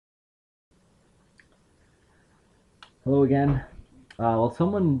Hello again. Well,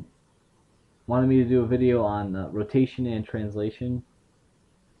 someone wanted me to do a video on rotation and translation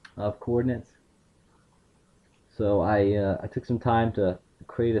of coordinates. So I took some time to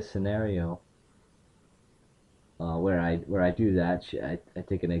create a scenario where I do that. I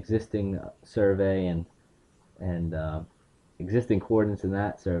take an existing survey and existing coordinates in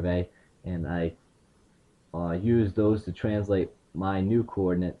that survey, and I use those to translate my new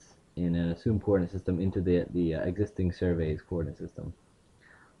coordinates in an assumed coordinate system into the existing survey's coordinate system.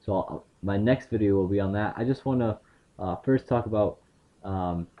 So my next video will be on that. I just want to first talk about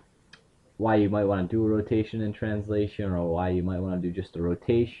um, why you might want to do a rotation and translation, or why you might want to do just a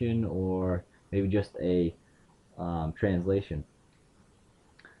rotation, or maybe just a translation.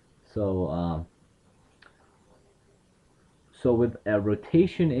 So, so with a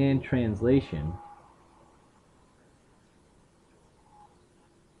rotation and translation,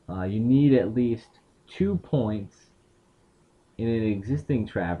 you need at least 2 points in an existing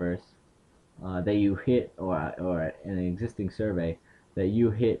traverse that you hit, or in an existing survey that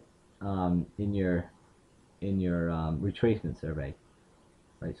you hit in your retracement survey,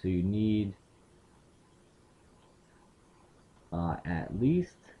 right? So you need at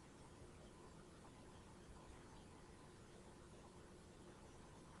least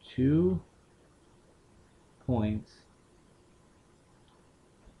 2 points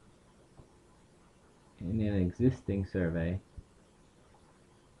in an existing survey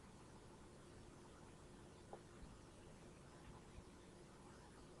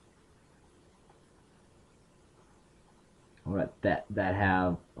or that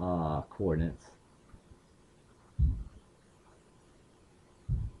have coordinates.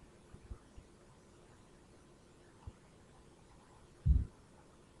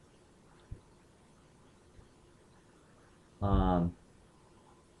 Um,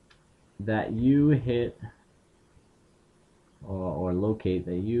 that you hit or locate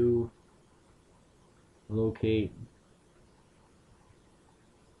that you locate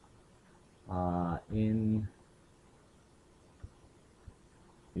in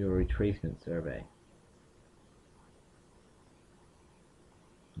your retracement survey.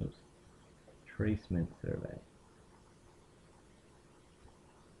 Oops. Tracement survey.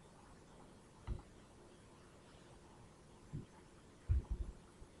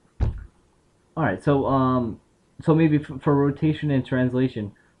 All right, so maybe for rotation and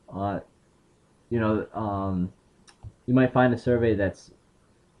translation, uh, you know, you might find a survey that's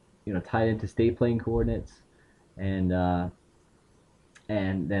tied into state plane coordinates, and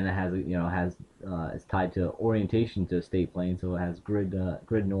and then it has it's tied to orientation to state plane, so it has grid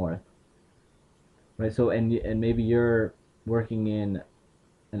north, right? So and maybe you're working in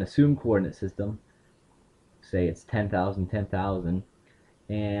an assumed coordinate system, say it's 10,000, 10,000,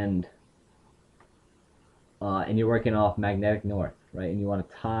 and you're working off magnetic north, right? And you want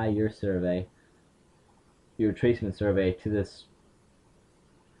to tie your survey, your tracement survey, to this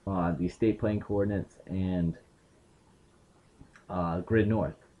these state plane coordinates and grid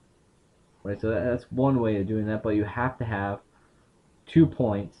north, right? So that's one way of doing that, but you have to have 2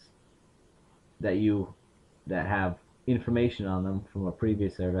 points that you that have information on them from a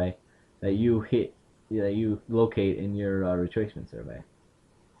previous survey that you hit, that you locate in your retracement survey.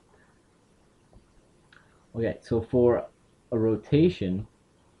 Okay, so for a rotation,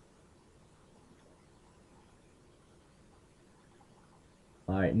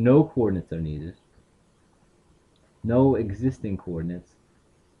 all right, no coordinates are needed, no existing coordinates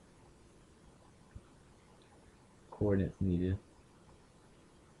needed.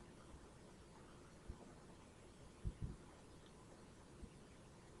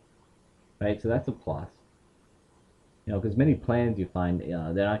 Right, so that's a plus. Because many plans you find,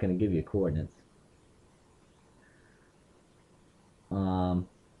 they're not going to give you coordinates. Um,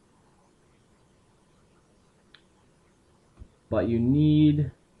 but you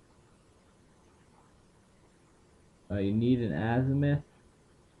need an azimuth.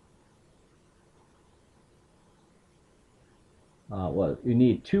 Well, you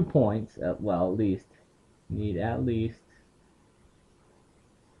need 2 points. Well, at least you need at least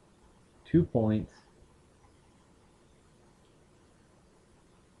 2 points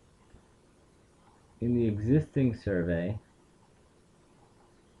in the existing survey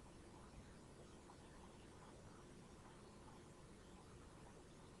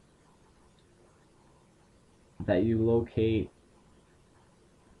that you locate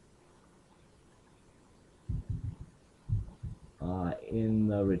in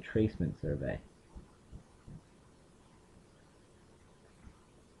the retracement survey.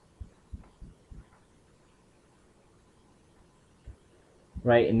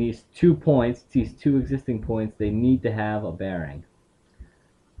 right? And these 2 points, these 2 existing points, they need to have a bearing.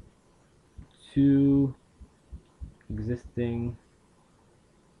 2 existing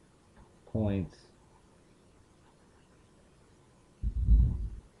points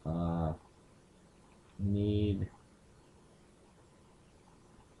need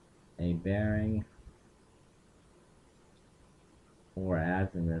a bearing or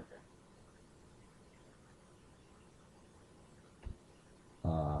azimuth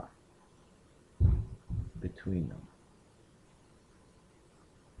uh, between them.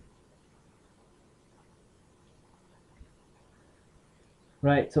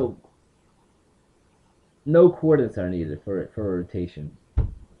 Right, so no coordinates are needed for rotation.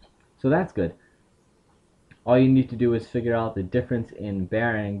 So that's good. All you need to do is figure out the difference in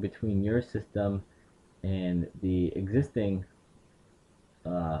bearing between your system and the existing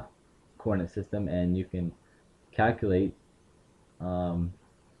uh, coordinate system, and you can calculate um,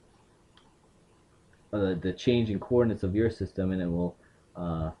 the change in coordinates of your system, and it will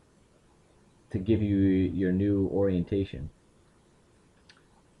to give you your new orientation.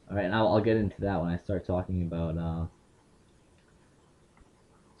 All right, and I'll get into that when I start talking about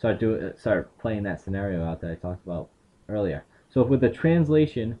start playing that scenario out that I talked about earlier. So with the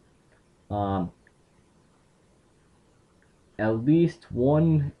translation, um, at least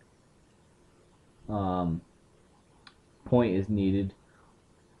one um, point is needed.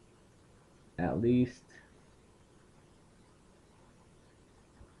 At least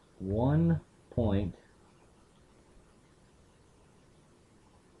one point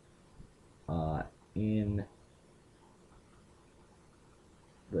in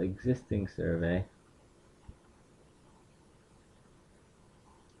the existing survey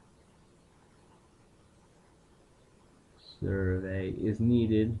is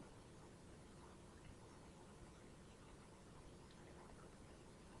needed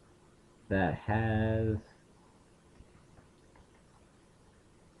that has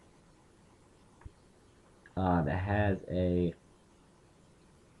a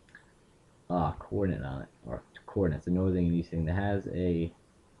coordinate on it, or coordinates, a northing and easting, that has a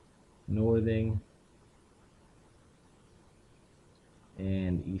northing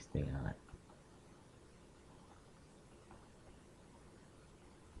and easting on it.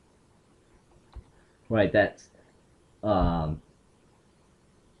 Right, that's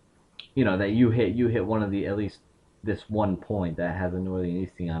that you hit one of the, at least this one point that has a northing and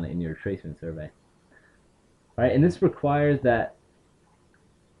easting on it in your tracement survey. Right, and this requires that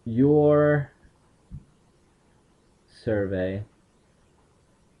your survey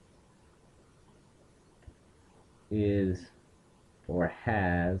is or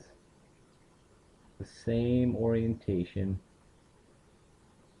has the same orientation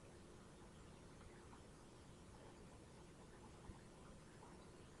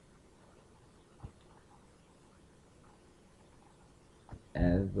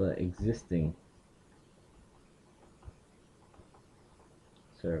as the existing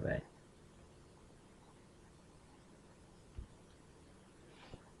survey.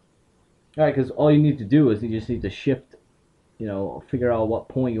 All right, because all you need to do is you just need to shift, figure out what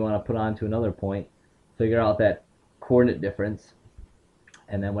point you want to put onto another point, figure out that coordinate difference,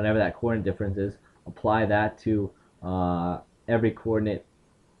 and then whatever that coordinate difference is, apply that to every coordinate,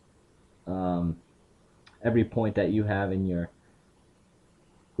 um, every point that you have in your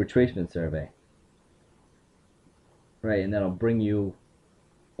retracement survey. Right, and that'll bring you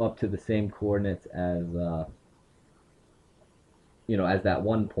up to the same coordinates as as that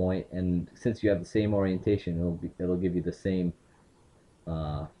one point, and since you have the same orientation, it'll give you the same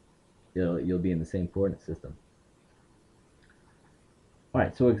uh, you'll be in the same coordinate system. All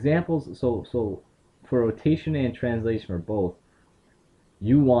right, so examples. So for rotation and translation for both,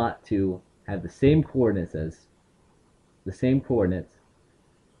 you want to have the same coordinates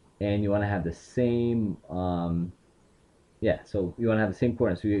and you want to have the same So you want to have the same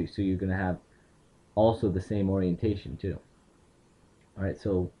coordinates. So you're going to have also the same orientation too. All right,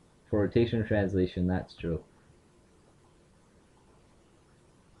 so for rotation and translation, that's true.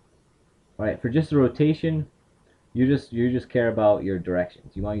 All right, for just the rotation, you just care about your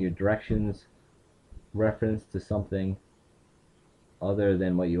directions. You want your directions referenced to something other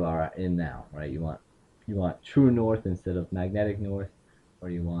than what you are in now, right? You want true north instead of magnetic north, or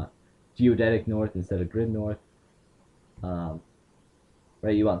you want geodetic north instead of grid north,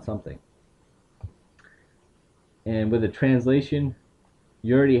 right? You want something. And with a translation,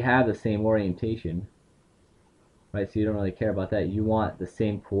 you already have the same orientation, right? So you don't really care about that. You want the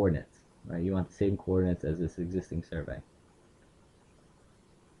same coordinates, right? You want the same coordinates as this existing survey.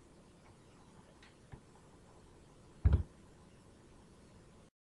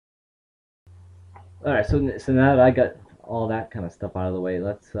 All right, so now that I got all that kind of stuff out of the way,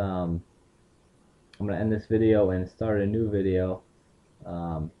 let's I'm gonna end this video and start a new video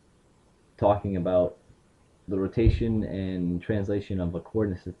um, talking about the rotation and translation of a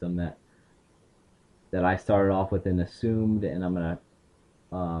coordinate system that I started off with and assumed, and I'm gonna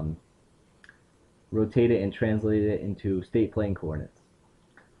um, rotate it and translate it into state plane coordinates.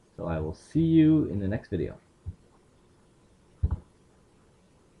 So I will see you in the next video.